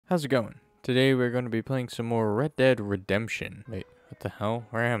How's it going? Today we're going to be playing some more Red Dead Redemption. Wait, what the hell?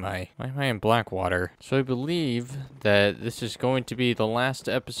 Where am I? Why am I in Blackwater? So I believe that this is going to be the last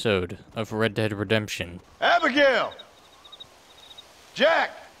episode of Red Dead Redemption. Abigail!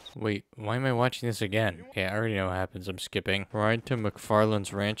 Jack! Wait, why am I watching this again? Okay, I already know what happens. I'm skipping. Ride to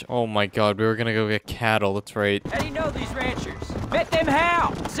McFarland's ranch. Oh my god, we were gonna go get cattle. That's right. How do you know these ranchers? Met them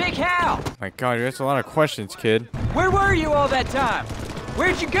how? Sick how? My god, you asked a lot of questions, kid. Where were you all that time?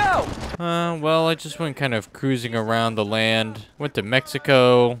 Where'd you go? Well, I just went kind of cruising around the land. Went to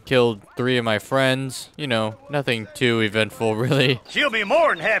Mexico, killed 3 of my friends. You know, nothing too eventful, really. She'll be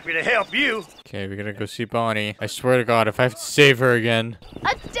more than happy to help you. Okay, we're gonna go see Bonnie. I swear to God, if I have to save her again.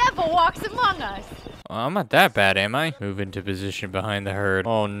 A devil walks among us. Well, I'm not that bad, am I? Move into position behind the herd.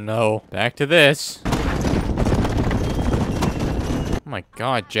 Oh no. Back to this. Oh my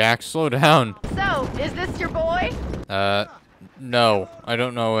god, Jack, slow down. So, is this your boy? No, I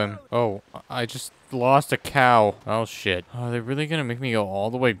don't know him. Oh, I just lost a cow. Oh shit. Oh, are they really gonna make me go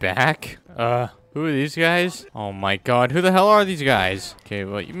all the way back? Who are these guys? Oh my god, who the hell are these guys? Okay,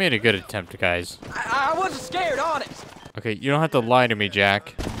 well, you made a good attempt, guys. I wasn't scared, honest. Okay, you don't have to lie to me,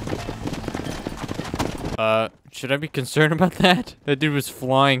 Jack. Should I be concerned about that? That dude was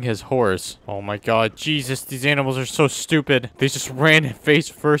flying his horse. Oh my god, Jesus, these animals are so stupid. They just ran face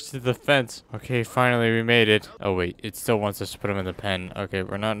first to the fence. Okay, finally we made it. Oh wait, it still wants us to put them in the pen. Okay,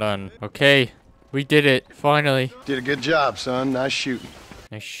 we're not done. Okay, we did it, finally. Did a good job, son. Nice shooting.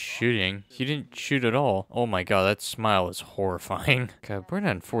 Nice shooting. He didn't shoot at all. Oh my god, that smile is horrifying. God, we're an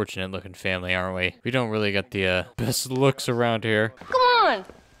unfortunate looking family, aren't we? We don't really get the best looks around here. Come on,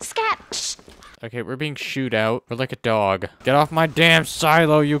 scat. Okay, we're being shooed out. We're like a dog. Get off my damn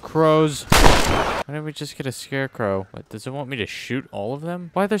silo, you crows. Why didn't we just get a scarecrow? What, does it want me to shoot all of them?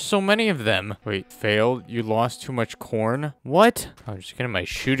 Why there's so many of them? Wait, failed? You lost too much corn? What? I'm just getting my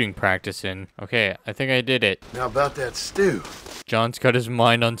shooting practice in. Okay, I think I did it. Now about that stew. John's got his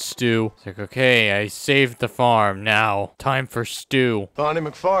mind on stew. It's like, okay, I saved the farm. Now, time for stew. Bonnie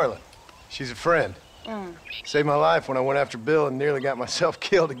McFarland. She's a friend. Saved my life when I went after Bill and nearly got myself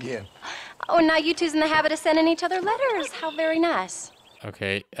killed again. Oh, now you two's in the habit of sending each other letters. How very nice.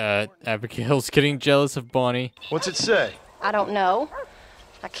 Okay, Abigail's getting jealous of Bonnie. What's it say? I don't know.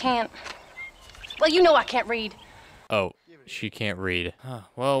 I can't. Well, you know I can't read. Oh, she can't read. Huh.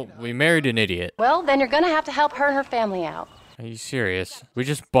 Well, we married an idiot. Well, then you're gonna have to help her and her family out. Are you serious? We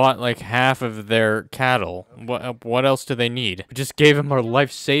just bought like half of their cattle. What else do they need? We just gave them our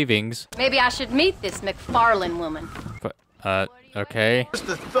life savings. Maybe I should meet this McFarland woman. But, okay. Just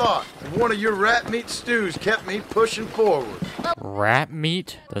the thought of one of your rat meat stews kept me pushing forward. Rat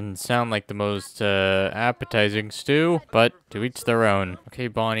meat? Doesn't sound like the most, appetizing stew, but to each their own. Okay,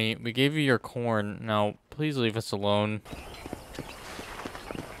 Bonnie, we gave you your corn. Now, please leave us alone.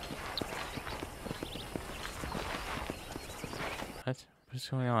 What's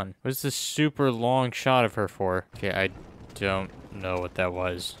going on? What's this super long shot of her for? Okay, I don't know what that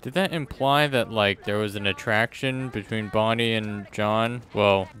was. Did that imply that, like, there was an attraction between Bonnie and John?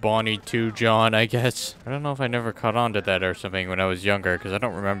 Well, Bonnie to John, I guess. I don't know if I never caught on to that or something when I was younger, because I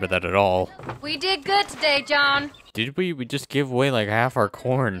don't remember that at all. We did good today, John. Did we? We just gave away, like, half our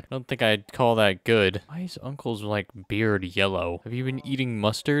corn. I don't think I'd call that good. Why is Uncle's, like, beard yellow? Have you been eating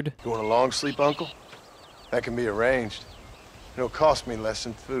mustard? You want a long sleep, Uncle? That can be arranged. It'll cost me less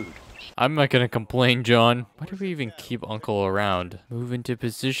than food. I'm not gonna complain, John. Why do we even keep Uncle around? Move into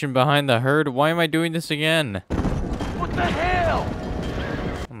position behind the herd? Why am I doing this again? What the hell?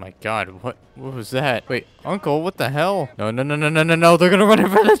 Oh my god, what was that? Wait, Uncle, what the hell? No, they're gonna run in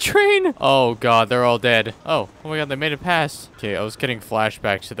front of the train! Oh god, they're all dead. Oh my god, they made it past. Okay, I was getting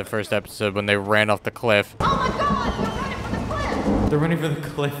flashbacks to the first episode when they ran off the cliff. Oh my God! They're running for the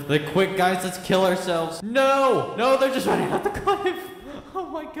cliff. Like, quick, guys, let's kill ourselves. No! No, they're just running off the cliff. Oh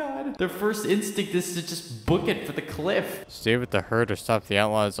my god. Their first instinct is to just book it for the cliff. Stay with the herd or stop the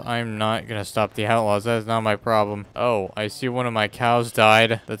outlaws. I'm not gonna stop the outlaws. That is not my problem. Oh, I see one of my cows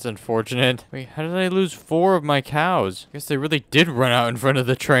died. That's unfortunate. Wait, how did I lose 4 of my cows? I guess they really did run out in front of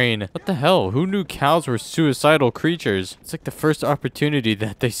the train. What the hell? Who knew cows were suicidal creatures? It's like the first opportunity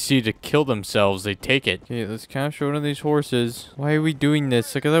that they see to kill themselves, they take it. Okay, let's capture one of these horses. Why are we doing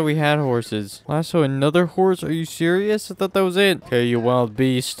this? Like, I thought we had horses. Lasso another horse? Are you serious? I thought that was it. Okay, you wild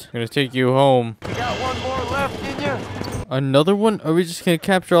beast. I'm gonna take you home. You got one more left in you? Another one? Are we just gonna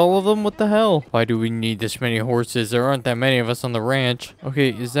capture all of them? What the hell? Why do we need this many horses? There aren't that many of us on the ranch. Okay,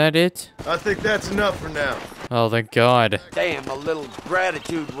 is that it? I think that's enough for now. Oh, thank God. Damn, a little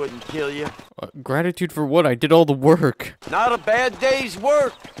gratitude wouldn't kill you. Gratitude for what? I did all the work. Not a bad day's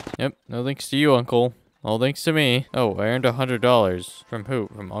work. Yep, no thanks to you, Uncle. All thanks to me. Oh, I earned $100. From who?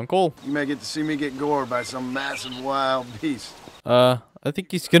 From Uncle? You may get to see me get gored by some massive wild beast. I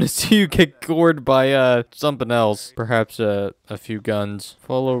think he's gonna see you get gored by, something else. Perhaps, a few guns.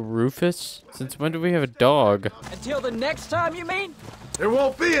 Follow Rufus? Since when do we have a dog? Until the next time, you mean? There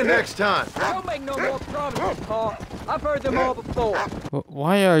won't be a next time. Don't make no more promises, Paul. I've heard them all before.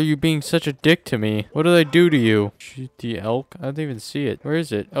 Why are you being such a dick to me? What did I do to you? Shoot the elk? I didn't even see it. Where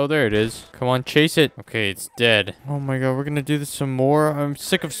is it? Oh, there it is. Come on, chase it. Okay, it's dead. Oh my god, we're gonna do this some more? I'm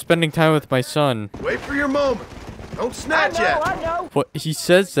sick of spending time with my son. Wait for your moment. Don't snatch it. I know. What? He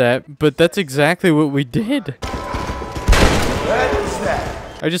says that, but that's exactly what we did. That is that.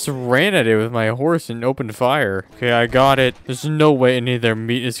 I just ran at it with my horse and opened fire. Okay, I got it. There's no way any of their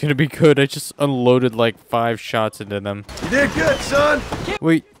meat is gonna be good. I just unloaded like 5 shots into them. You did good, son.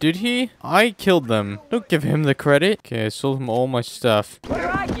 Wait, did he? I killed them. Don't give him the credit. Okay, I sold him all my stuff. What did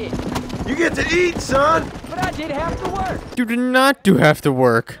I get? You get to eat, son. But I did have to work. You did not do half the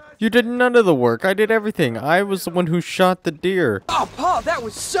work. You did none of the work. I did everything. I was the one who shot the deer. Oh, Paul, that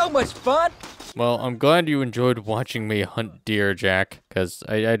was so much fun. Well, I'm glad you enjoyed watching me hunt deer, Jack, because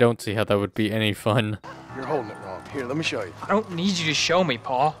I don't see how that would be any fun. You're holding it wrong. Here, let me show you. I don't need you to show me,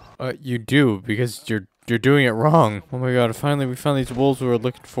 Paul. You do, because you're doing it wrong. Oh my god, finally we found these wolves we were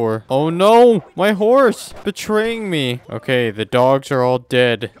looking for. Oh no! My horse! Betraying me! Okay, the dogs are all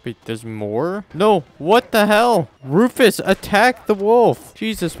dead. Wait, there's more? No! What the hell? Rufus, attack the wolf!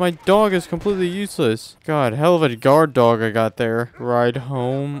 Jesus, my dog is completely useless. God, hell of a guard dog I got there. Ride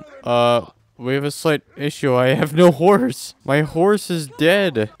home. We have a slight issue. I have no horse. My horse is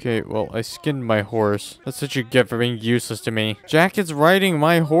dead. Okay, well, I skinned my horse. That's what you get for being useless to me. Jack is riding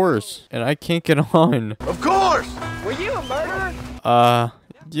my horse, and I can't get on. Of course. Were you a murderer?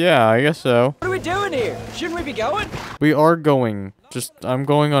 Yeah, I guess so. What are we doing here? Shouldn't we be going? We are going. Just, I'm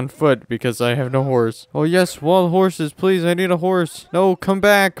going on foot because I have no horse. Oh yes, wild horses, please, I need a horse. No, come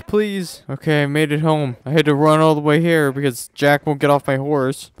back, please. Okay, I made it home. I had to run all the way here because Jack won't get off my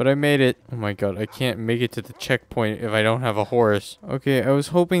horse, but I made it. Oh my god, I can't make it to the checkpoint if I don't have a horse. Okay, I was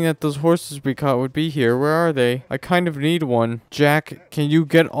hoping that those horses we caught would be here. Where are they? I kind of need one. Jack, can you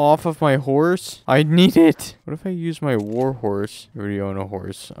get off of my horse? I need it. What if I use my war horse? You already own a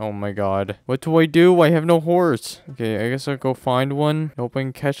horse. Oh my god. What do? I have no horse. Okay, I guess I'll go find one. Hope I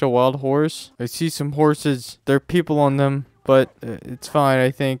can catch a wild horse. I see some horses. There are people on them, but it's fine, I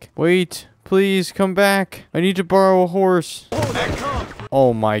think. Wait, please come back. I need to borrow a horse.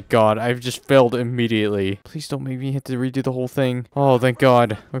 Oh my god, I've just failed immediately. Please don't make me have to redo the whole thing. Oh, thank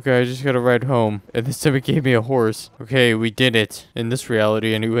god. Okay, I just gotta ride home. And this time it gave me a horse. Okay, we did it. In this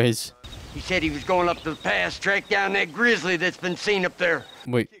reality anyways. He said he was going up to the pass, track down that grizzly that's been seen up there.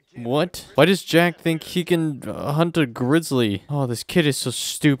 Wait, what? Why does Jack think he can hunt a grizzly? Oh, this kid is so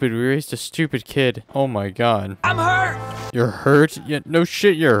stupid. We raised a stupid kid. Oh my god. I'm hurt. You're hurt? Yeah, no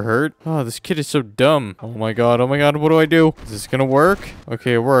shit, you're hurt. Oh, this kid is so dumb. Oh my god, what do I do? Is this gonna work?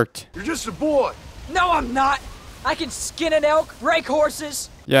 Okay, it worked. You're just a boy. No, I'm not. I can skin an elk, rake horses.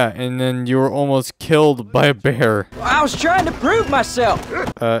 Yeah, and then you were almost killed by a bear. I was trying to prove myself.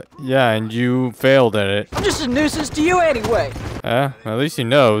 Yeah, and you failed at it. I'm just a nuisance to you anyway. At least he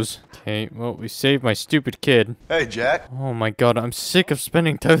knows. Okay, well, we saved my stupid kid. Hey, Jack. Oh my god, I'm sick of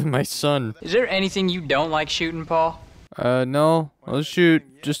spending time with my son. Is there anything you don't like shooting, Paul? No. I'll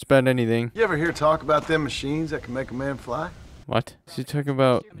shoot just about anything. You ever hear talk about them machines that can make a man fly? What? Is he talking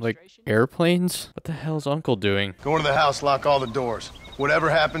about, like, airplanes? What the hell's Uncle doing? Go into the house, lock all the doors. Whatever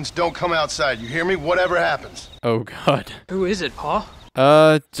happens, don't come outside. You hear me? Whatever happens. Oh god. Who is it, Paul?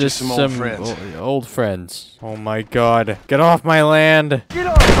 Just some old friends. Old friends. Oh my god. Get off my land! Get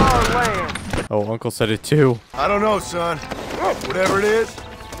off our land! Oh, Uncle said it too. I don't know, son. Whatever it is,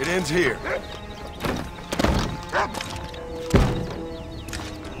 it ends here.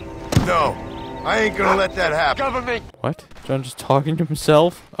 No, I ain't gonna let that happen. Cover me. What? John just talking to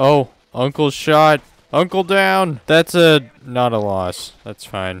himself? Oh, Uncle's shot. Uncle down. That's not a loss. That's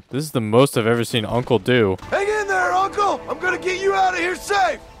fine. This is the most I've ever seen Uncle do. Hang in there, Uncle. I'm gonna get you out of here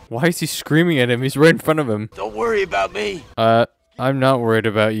safe. Why is he screaming at him? He's right in front of him. Don't worry about me. I'm not worried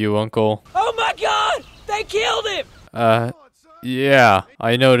about you, Uncle. Oh my god! They killed him! Yeah,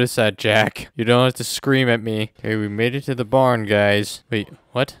 I noticed that, Jack. You don't have to scream at me. Okay, we made it to the barn, guys. Wait,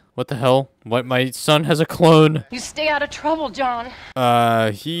 what? What the hell? What? My son has a clone. You stay out of trouble, John.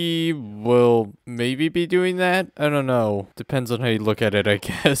 He will maybe be doing that? I don't know. Depends on how you look at it, I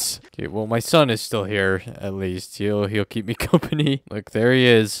guess. Okay, well, my son is still here, at least. He'll keep me company. Look, there he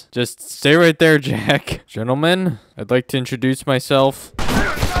is. Just stay right there, Jack. Gentlemen, I'd like to introduce myself.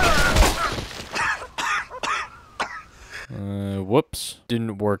 Whoops.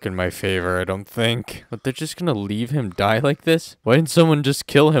 Didn't work in my favor, I don't think. But they're just gonna leave him die like this? Why didn't someone just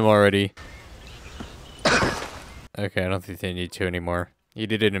kill him already? Okay, I don't think they need to anymore. He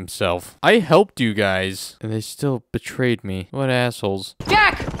did it himself. I helped you guys, and they still betrayed me. What assholes.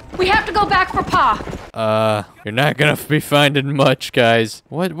 Jack! We have to go back for Pa! You're not gonna be finding much, guys.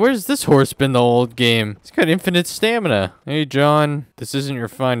 What? Where's this horse been the whole game? He's got infinite stamina. Hey, John. This isn't your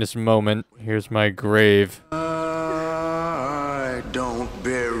finest moment. Here's my grave. Don't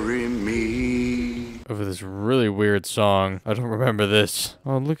bury me. Over this really weird song. I don't remember this.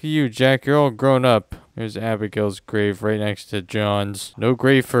 Oh, look at you, Jack. You're all grown up. There's Abigail's grave right next to John's. No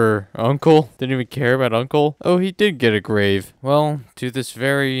grave for Uncle? Didn't even care about Uncle? Oh, he did get a grave. Well, to this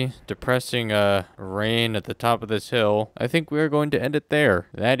very depressing rain at the top of this hill, I think we are going to end it there.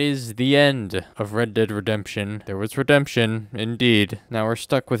 That is the end of Red Dead Redemption. There was redemption, indeed. Now we're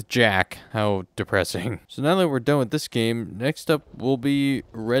stuck with Jack. How depressing. So now that we're done with this game, next up will be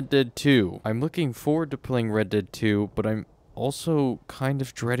Red Dead 2. I'm looking forward to playing Red Dead 2, but I'm also kind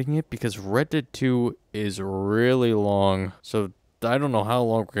of dreading it because Red Dead 2 is really long. So I don't know how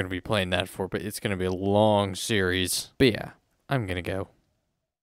long we're going to be playing that for, but it's going to be a long series. But yeah, I'm going to go.